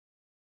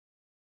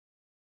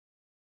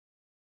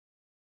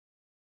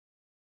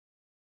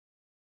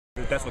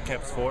that's what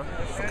camp is for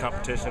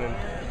competition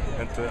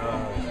and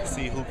to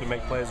see who can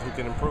make plays, who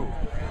can improve.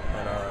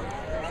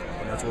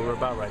 And that's what we're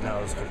about right now,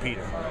 is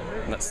competing.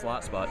 And that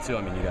slot spot too.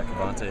 I mean, you got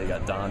Cavante, you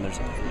got Don. There's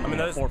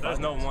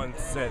no one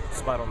set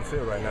spot on the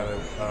field right now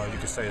that you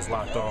can say is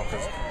locked on,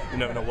 because you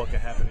never know what can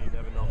happen. You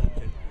never know who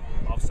can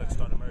all of a sudden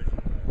start emerging.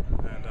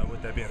 And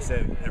with that being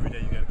said, every day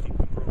you got to keep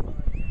improving.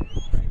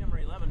 Number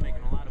 11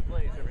 making a lot of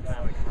plays every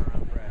time we come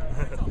around,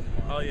 Brad.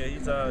 Oh yeah,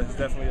 he's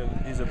definitely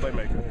a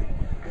playmaker,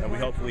 and we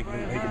hopefully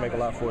he can make a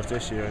lot for us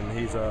this year. And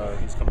he's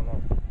coming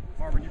along.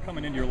 Marvin, you're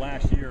coming into your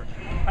last year.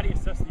 How do you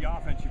assess the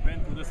offense? You've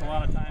been through this a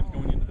lot of times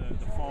going into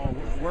the fall.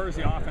 Where is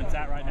the offense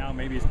at right now,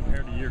 maybe as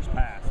compared to years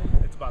past?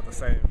 It's about the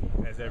same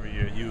as every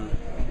year. You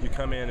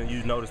come in and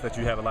you notice that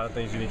you have a lot of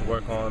things you need to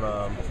work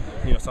on.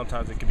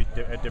 Sometimes it could be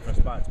at different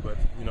spots, but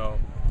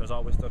there's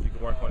always stuff you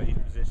can work on at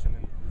each position,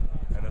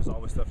 and there's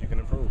always stuff you can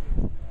improve.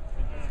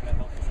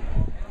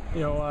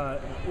 A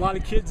lot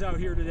of kids out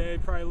here today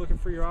probably looking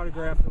for your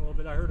autograph in a little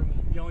bit. I heard them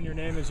yelling your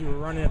name as you were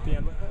running at the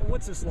end.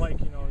 What's this like,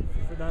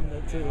 for them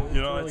to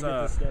really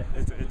get this day?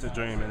 It's a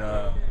dream, and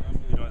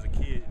as a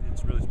kid,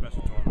 it's really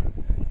special to them.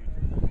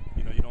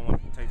 And you don't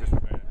want to take this for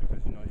granted,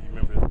 because you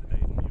remember the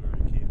days when you were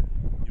a kid,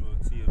 and you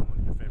would see one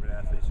of your favorite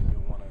athletes and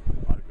you'll want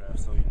an autograph.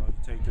 So you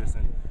take this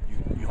and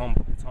it's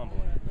humbling. It's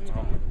a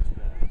humbling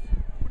experience.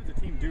 What does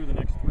the team do the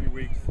next 3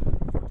 weeks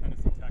for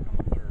Tennessee Tech on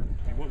the 3rd?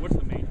 I mean, what's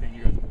the main thing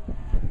you guys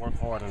work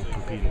hard and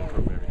compete and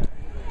improve every day.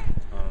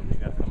 You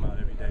got to come out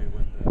every day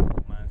with the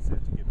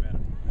mindset to get better,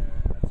 and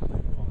that's the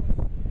thing.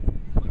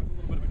 A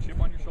little bit of a chip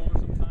on your shoulder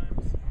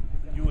sometimes?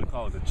 You wouldn't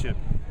call it a chip,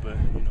 but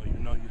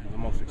you're the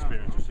most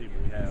experienced receiver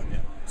we have. Yeah.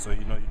 So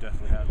you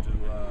definitely have to.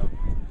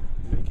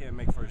 You can't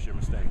make first-year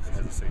mistakes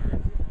as a senior.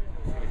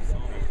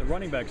 The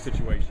running back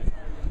situation.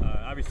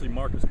 Obviously,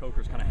 Marcus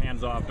Coker's kind of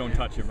hands off, don't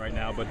touch him right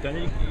now. But then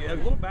you have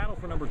a little battle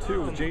for number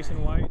 2 with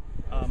Jason White,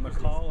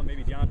 McCall, and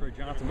maybe DeAndre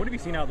Johnson. What have you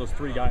seen out of those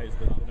 3 guys,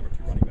 the number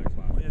 2 running backs?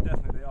 Well, yeah,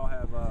 definitely. They all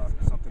have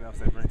something else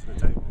they bring to the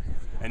table.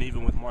 And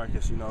even with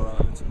Marcus,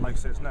 it's, like I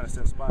said, it's not a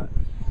set spot.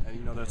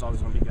 And there's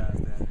always going to be guys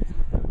that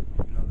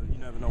you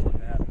never know what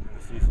can happen in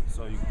the season.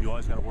 So you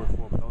always got to work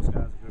for it. But those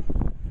guys are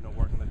good,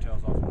 working their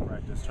tails off in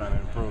practice, trying to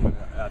improve. And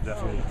I've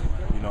definitely,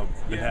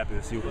 been happy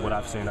to see what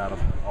I've seen out of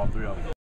all 3 of them.